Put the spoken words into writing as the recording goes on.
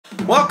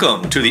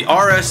Welcome to the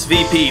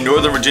RSVP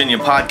Northern Virginia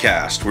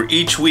podcast, where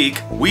each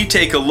week we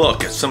take a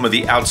look at some of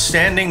the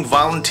outstanding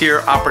volunteer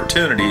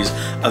opportunities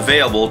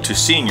available to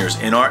seniors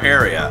in our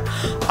area.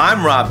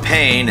 I'm Rob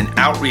Payne, an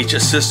outreach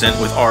assistant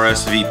with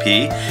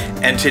RSVP,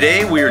 and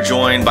today we are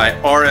joined by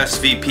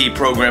RSVP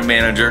Program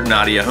Manager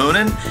Nadia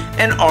Hoonan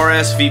and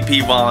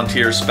RSVP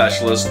Volunteer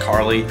Specialist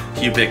Carly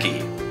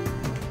Hubicki.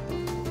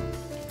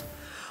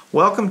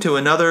 Welcome to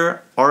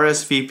another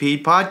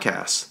RSVP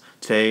podcast.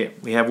 Today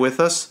we have with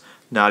us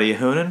Nadia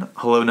Hoonan.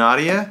 Hello,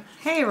 Nadia.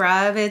 Hey,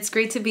 Rob. It's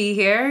great to be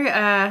here.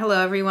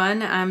 Hello,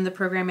 everyone. I'm the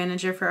program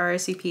manager for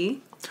RSVP.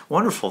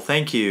 Wonderful.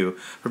 Thank you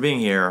for being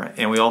here.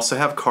 And we also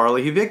have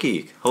Carly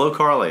Hubicki. Hello,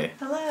 Carly.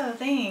 Hello.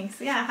 Thanks.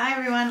 Yeah. Hi,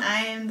 everyone.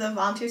 I am the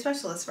volunteer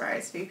specialist for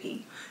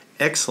RSVP.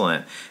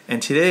 Excellent. And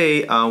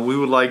today we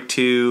would like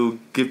to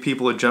give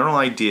people a general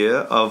idea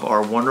of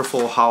our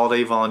wonderful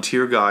holiday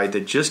volunteer guide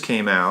that just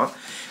came out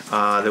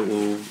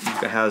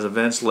has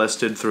events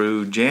listed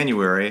through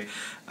January.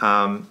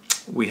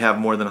 We have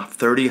more than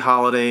 30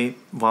 holiday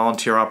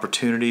volunteer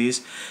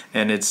opportunities,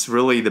 and it's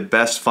really the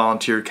best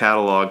volunteer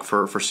catalog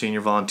for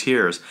senior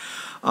volunteers.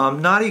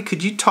 Nadia,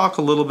 could you talk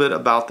a little bit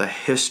about the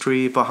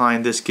history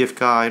behind this gift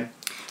guide?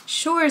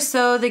 Sure.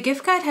 So the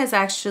gift guide has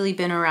actually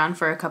been around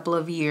for a couple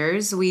of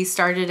years. We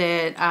started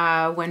it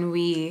when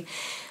we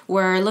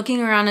were looking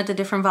around at the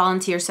different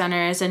volunteer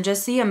centers and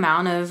just the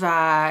amount of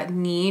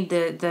need,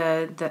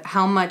 the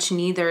how much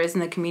need there is in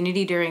the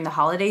community during the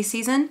holiday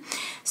season.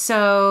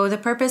 So the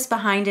purpose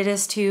behind it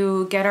is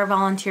to get our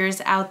volunteers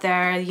out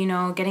there,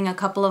 getting a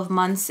couple of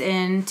months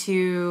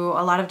into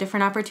a lot of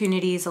different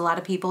opportunities. A lot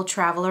of people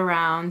travel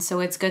around, so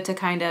it's good to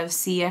kind of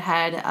see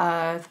ahead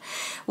of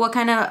what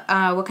kind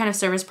of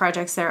service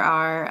projects there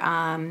are,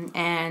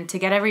 and to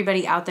get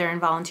everybody out there and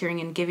volunteering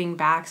and giving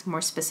back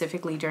more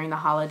specifically during the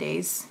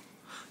holidays.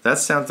 That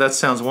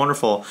sounds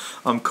wonderful.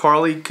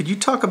 Carly, could you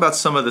talk about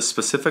some of the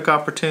specific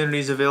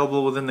opportunities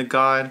available within the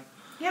guide?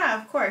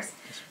 Yeah, of course.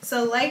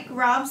 So like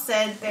Rob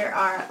said, there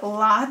are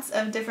lots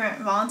of different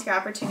volunteer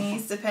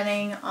opportunities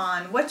depending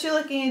on what you're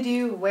looking to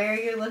do, where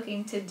you're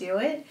looking to do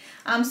it.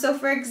 So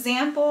for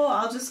example,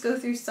 I'll just go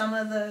through some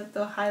of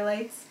the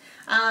highlights.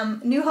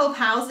 New Hope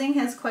Housing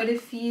has quite a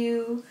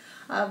few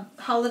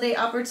holiday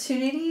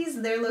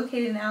opportunities. They're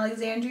located in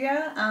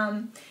Alexandria.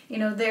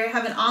 They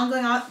have an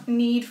ongoing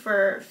need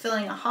for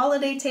filling a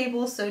holiday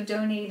table, so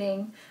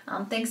donating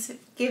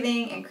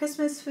Thanksgiving and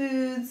Christmas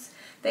foods.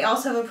 They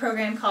also have a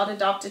program called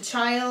Adopt a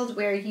Child,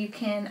 where you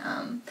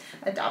can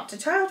adopt a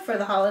child for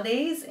the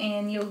holidays,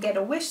 and you'll get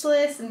a wish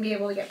list and be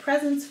able to get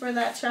presents for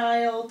that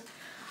child.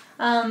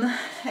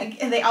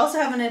 They also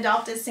have an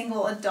Adopt a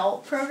Single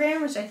Adult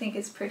program, which I think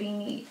is pretty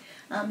neat.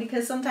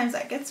 Because sometimes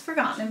that gets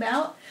forgotten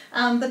about.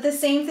 But the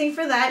same thing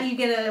for that, you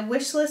get a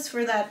wish list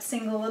for that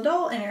single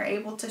adult and you're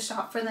able to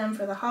shop for them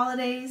for the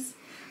holidays.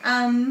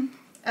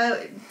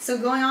 So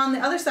going on the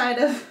other side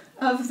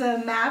of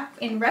the map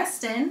in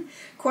Reston,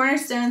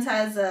 Cornerstones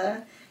has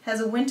a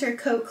winter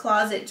coat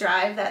closet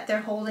drive that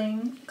they're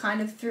holding kind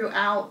of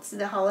throughout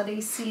the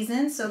holiday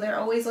season. So they're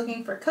always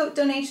looking for coat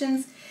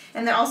donations,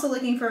 and they're also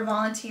looking for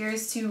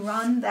volunteers to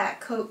run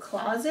that coat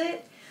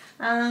closet.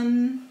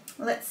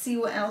 Let's see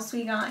what else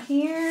we got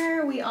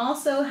here. We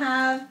also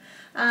have,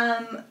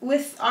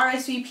 with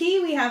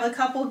RSVP, we have a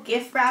couple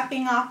gift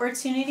wrapping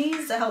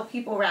opportunities to help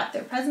people wrap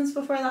their presents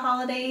before the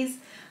holidays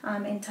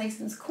in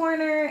Tyson's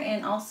Corner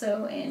and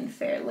also in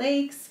Fair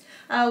Lakes.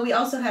 We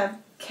also have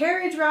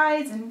carriage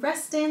rides in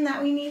Reston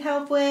that we need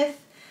help with.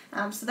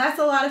 So that's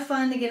a lot of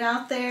fun to get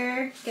out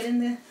there, get in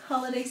the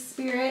holiday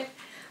spirit.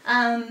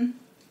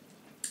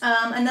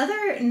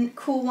 Another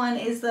cool one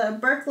is the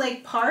Burke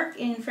Lake Park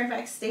in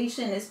Fairfax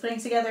Station is putting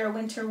together a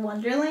winter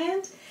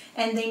wonderland,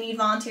 and they need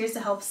volunteers to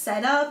help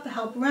set up,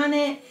 help run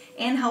it,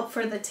 and help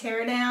for the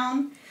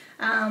teardown.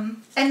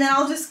 And then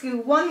I'll just do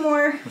one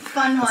more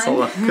fun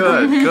one.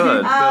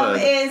 Good.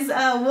 Is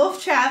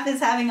Wolf Trap is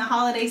having a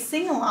holiday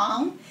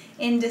sing-along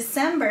in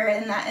December,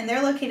 and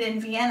they're located in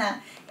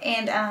Vienna,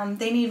 and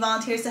they need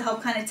volunteers to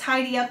help kind of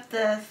tidy up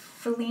the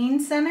Feline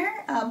Center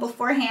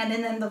beforehand,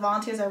 and then the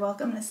volunteers are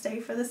welcome to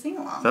stay for the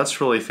sing-along. That's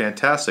really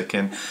fantastic.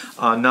 And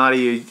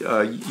Nadia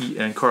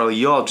and Carly,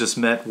 you all just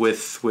met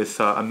with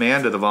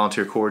Amanda, the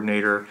volunteer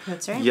coordinator,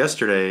 That's right.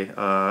 yesterday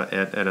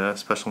at a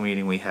special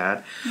meeting we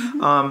had.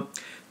 Mm-hmm.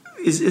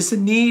 Is the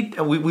need,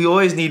 we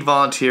always need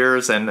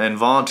volunteers, and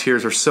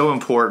volunteers are so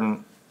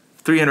important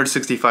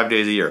 365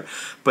 days a year.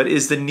 But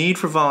is the need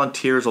for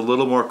volunteers a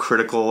little more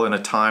critical in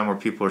a time where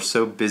people are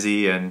so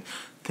busy and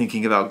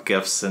thinking about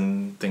gifts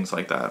and things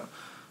like that?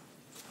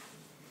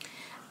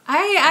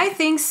 I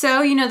think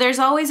so. There's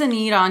always a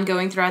need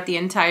ongoing throughout the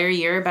entire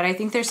year, but I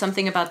think there's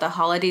something about the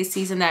holiday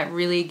season that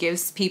really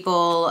gives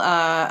people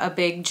a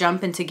big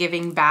jump into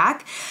giving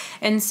back.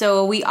 And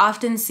so we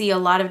often see a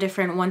lot of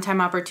different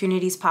one-time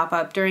opportunities pop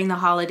up during the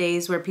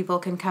holidays where people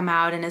can come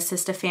out and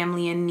assist a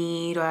family in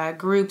need,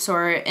 groups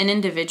or an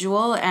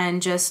individual,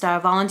 and just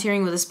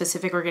volunteering with a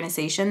specific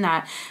organization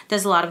that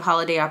does a lot of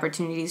holiday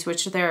opportunities,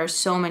 which there are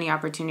so many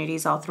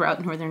opportunities all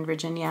throughout Northern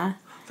Virginia.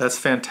 That's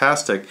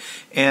fantastic.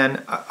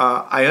 And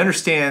I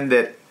understand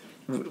that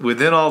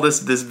within all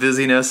this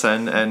busyness,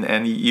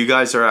 and you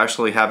guys are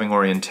actually having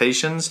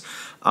orientations.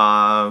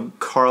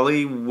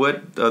 Carly,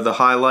 what are the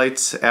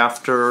highlights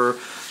after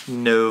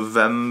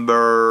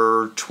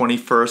November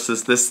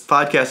 21st? This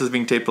podcast is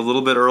being taped a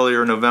little bit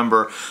earlier in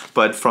November,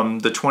 but from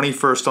the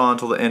 21st on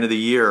until the end of the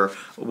year,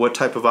 what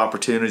type of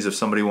opportunities if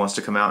somebody wants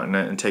to come out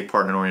and take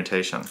part in an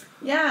orientation?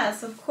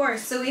 Yes, of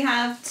course. So we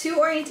have 2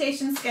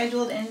 orientations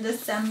scheduled in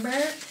December,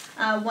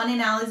 one in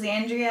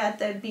Alexandria at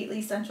the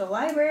Beatley Central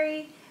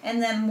Library,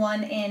 and then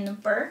one in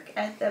Burke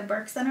at the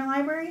Burke Center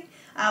Library.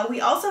 We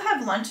also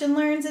have lunch and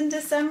learns in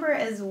December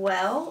as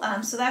well.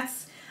 So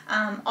that's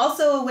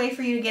also a way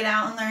for you to get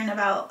out and learn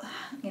about,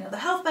 the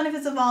health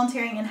benefits of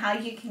volunteering and how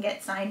you can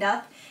get signed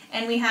up.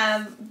 And we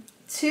have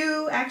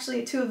two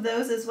of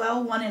those as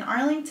well. One in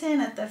Arlington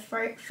at the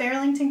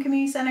Fairlington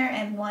Community Center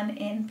and one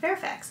in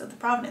Fairfax at the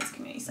Providence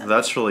Community Center.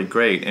 That's really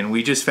great. And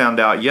we just found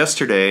out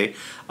yesterday,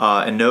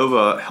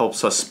 Innova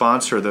helps us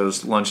sponsor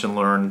those Lunch and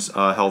Learns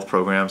health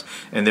programs,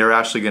 and they're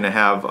actually going to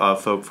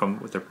have folk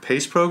from their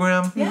PACE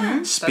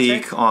program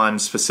speak on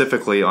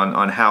specifically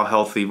on how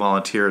healthy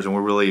volunteers, and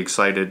we're really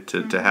excited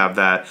to have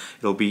that.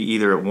 It'll be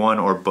either at one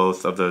or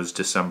both of those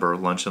December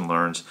Lunch and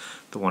Learns.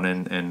 The one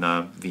in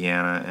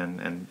Vienna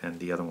and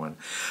the other one.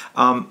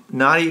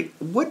 Nadia,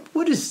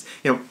 what is,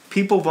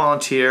 people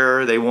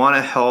volunteer, they want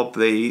to help,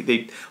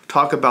 they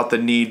talk about the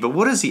need, but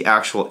what is the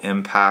actual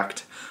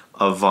impact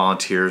of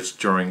volunteers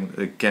during,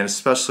 again,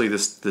 especially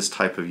this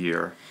type of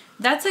year?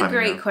 That's a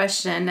great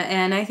question,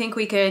 and I think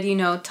we could,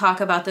 talk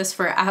about this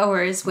for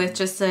hours with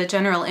just the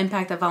general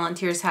impact that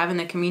volunteers have in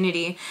the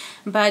community.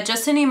 But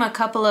just to name a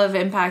couple of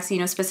impacts,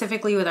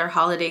 specifically with our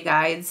holiday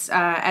guides,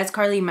 as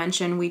Carly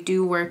mentioned, we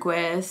do work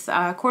with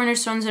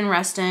Cornerstones in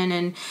Reston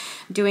and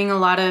doing a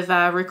lot of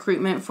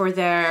recruitment for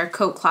their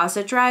coat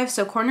closet drive.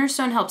 So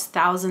Cornerstone helps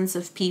thousands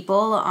of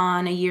people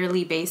on a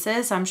yearly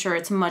basis. I'm sure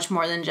it's much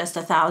more than just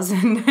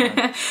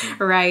 1,000,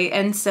 right?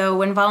 And so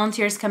when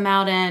volunteers come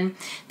out and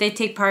they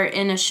take part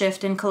in a shift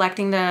in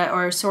collecting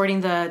or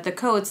sorting the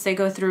coats, they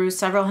go through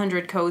several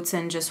hundred coats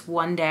in just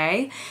one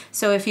day.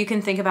 So if you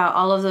can think about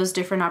all of those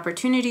different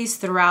opportunities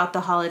throughout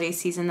the holiday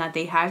season that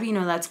they have,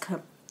 that's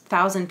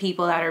 1,000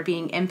 people that are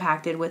being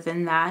impacted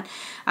within that.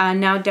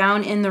 Now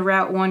down in the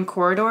Route 1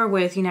 corridor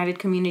with United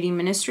Community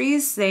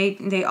Ministries,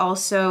 they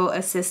also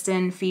assist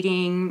in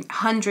feeding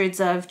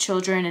hundreds of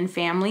children and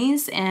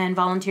families, and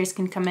volunteers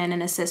can come in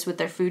and assist with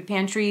their food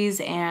pantries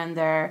and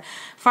their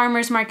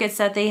farmers markets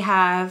that they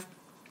have.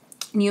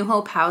 New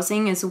Hope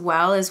Housing as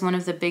well is one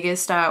of the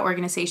biggest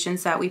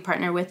organizations that we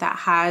partner with that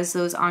has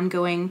those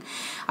ongoing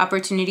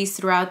opportunities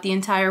throughout the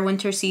entire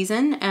winter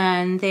season,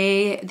 and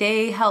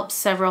they help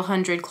several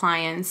hundred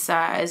clients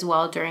as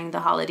well during the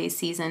holiday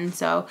season.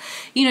 So,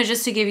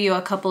 just to give you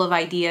a couple of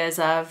ideas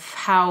of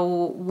how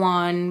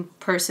one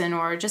person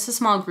or just a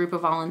small group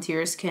of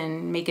volunteers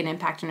can make an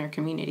impact in our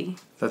community.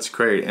 That's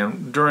great.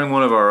 And during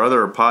one of our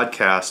other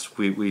podcasts,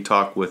 we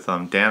talked with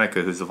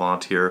Danica, who's the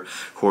volunteer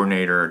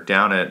coordinator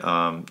down at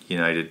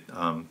United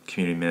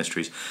Community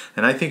Ministries.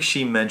 And I think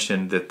she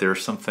mentioned that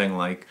there's something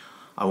like,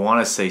 I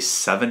want to say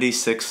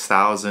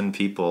 76,000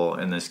 people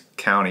in this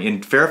county,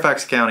 in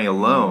Fairfax County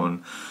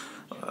alone,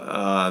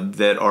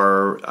 that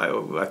are,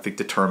 I think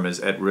the term is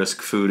at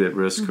risk, food at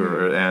risk,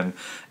 and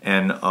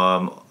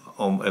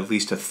at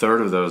least a third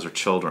of those are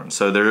children.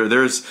 So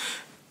there's,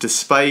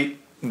 despite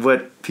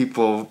what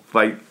people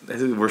like,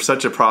 we're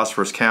such a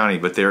prosperous county,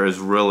 but there is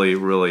really,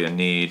 really a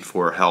need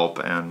for help,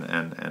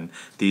 and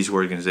these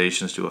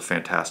organizations do a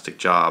fantastic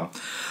job.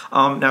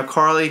 Now,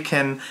 Carly,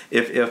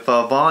 if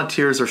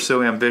volunteers are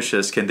so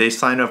ambitious, can they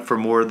sign up for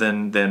more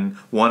than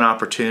one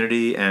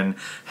opportunity, and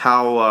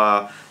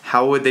how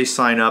would they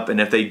sign up? And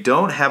if they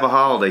don't have a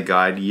holiday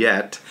guide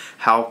yet,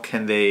 how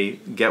can they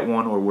get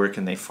one, or where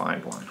can they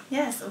find one?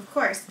 Yes, of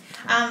course.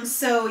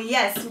 So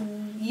yes,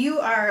 you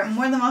are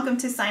more than welcome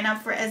to sign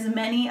up for as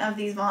many of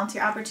these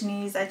volunteer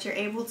opportunities that you're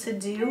able to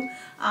do.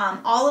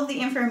 All of the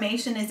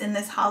information is in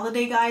this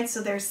holiday guide,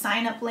 so there's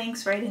sign-up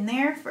links right in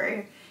there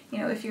for,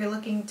 if you're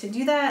looking to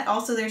do that.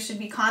 Also, there should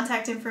be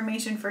contact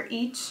information for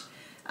each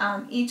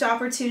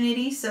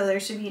opportunity, so there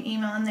should be an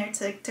email in there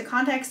to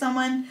contact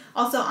someone.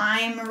 Also,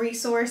 I'm a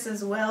resource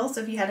as well,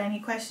 so if you had any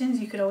questions,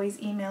 you could always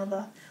email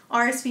the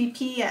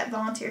RSVP at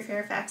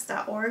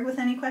volunteerfairfax.org with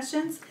any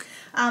questions.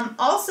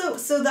 Also,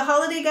 so the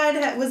holiday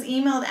guide was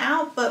emailed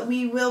out, but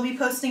we will be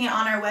posting it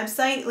on our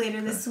website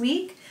later this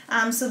week.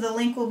 So the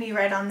link will be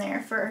right on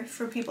there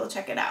for people to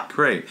check it out.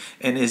 Great.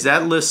 And is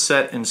that list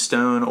set in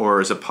stone,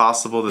 or is it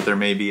possible that there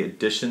may be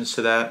additions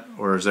to that,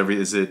 or is that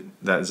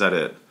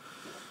it?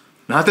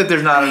 Not that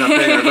there's not enough in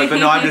there, but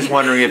no, I'm just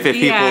wondering if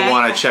people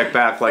want to check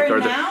back. Like,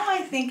 now,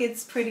 I think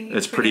it's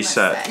pretty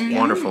set. Yeah.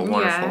 Wonderful.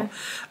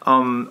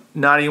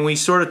 Nadia, we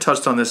sort of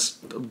touched on this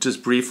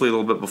just briefly a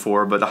little bit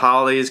before, but the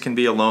holidays can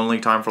be a lonely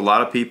time for a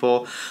lot of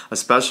people,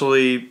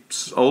 especially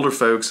older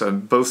folks,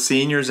 both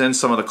seniors and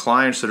some of the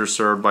clients that are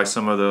served by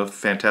some of the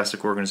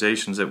fantastic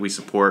organizations that we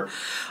support.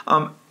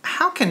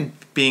 How can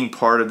being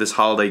part of this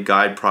holiday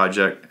guide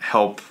project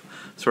help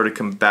sort of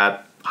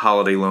combat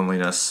holiday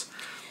loneliness?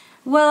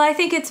 Well, I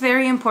think it's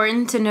very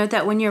important to note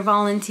that when you're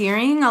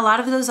volunteering, a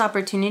lot of those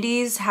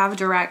opportunities have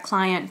direct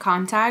client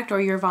contact, or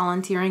you're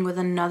volunteering with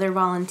another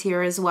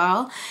volunteer as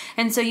well.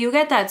 And so you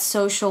get that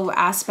social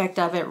aspect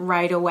of it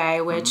right away,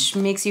 which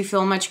makes you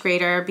feel much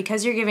greater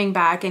because you're giving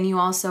back, and you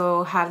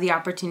also have the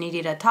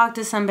opportunity to talk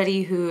to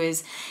somebody who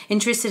is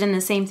interested in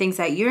the same things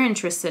that you're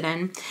interested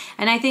in.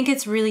 And I think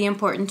it's really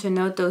important to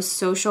note those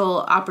social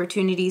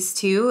opportunities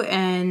too,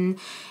 and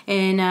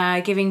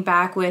in giving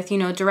back with,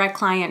 direct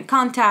client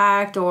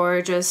contact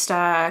or just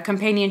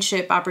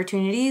companionship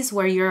opportunities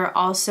where you're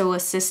also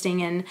assisting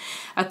in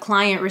a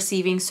client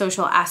receiving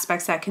social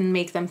aspects that can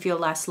make them feel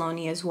less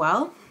lonely as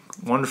well.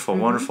 Wonderful,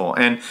 wonderful.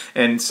 And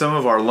some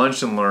of our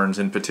lunch and learns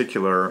in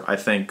particular, I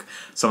think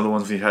some of the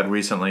ones we've had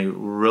recently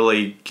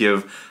really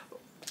give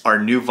our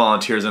new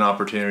volunteers an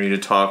opportunity to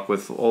talk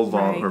with old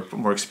or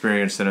more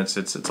experienced, and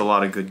it's a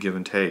lot of good give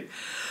and take.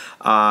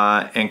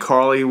 And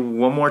Carly,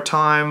 one more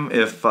time,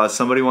 if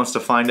somebody wants to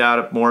find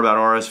out more about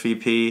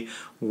RSVP,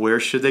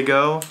 where should they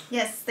go?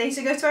 Yes, they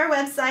should go to our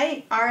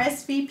website,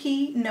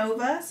 RSVP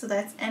Nova, so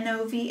that's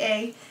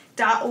NOVA.org.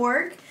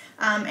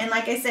 And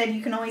like I said,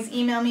 you can always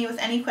email me with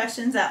any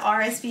questions at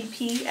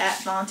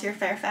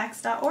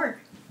rsvp@volunteerfairfax.org.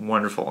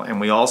 Wonderful. And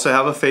we also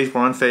have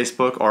we're on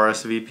Facebook,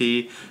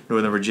 RSVP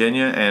Northern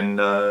Virginia, and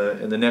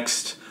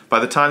by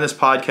the time this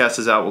podcast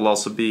is out, we'll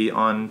also be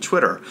on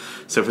Twitter.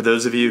 So for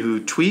those of you who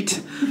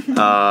tweet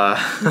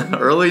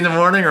early in the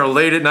morning or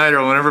late at night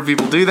or whenever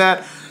people do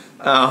that,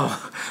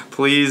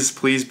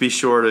 please be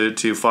sure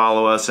to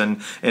follow us.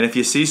 And if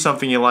you see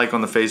something you like on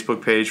the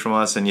Facebook page from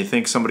us and you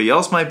think somebody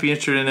else might be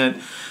interested in it,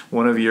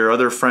 one of your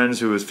other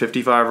friends who is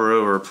 55 or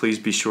over, please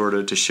be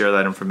sure to share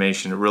that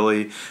information.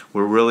 We're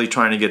really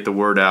trying to get the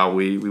word out.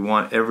 We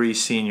want every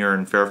senior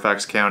in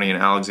Fairfax County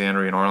and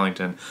Alexandria and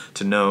Arlington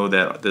to know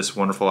that this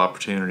wonderful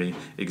opportunity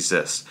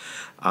exists.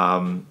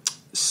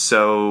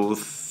 So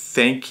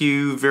thank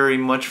you very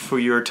much for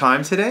your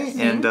time today.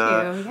 Thank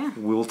you.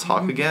 We'll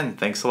talk again.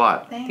 Thanks a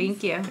lot.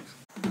 Thank you.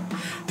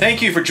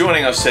 Thank you for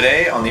joining us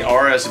today on the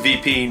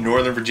RSVP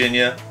Northern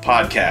Virginia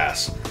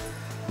podcast.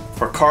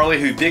 For Carly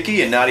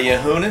Hubicki and Nadia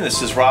Hoonan,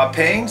 this is Rob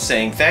Payne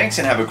saying thanks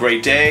and have a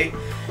great day.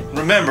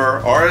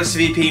 Remember,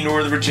 RSVP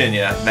Northern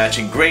Virginia,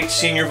 matching great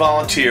senior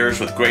volunteers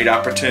with great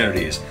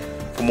opportunities.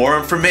 For more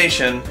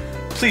information,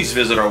 please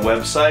visit our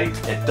website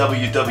at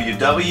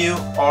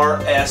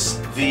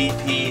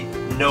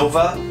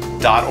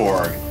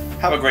www.rsvpnova.org.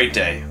 Have a great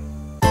day.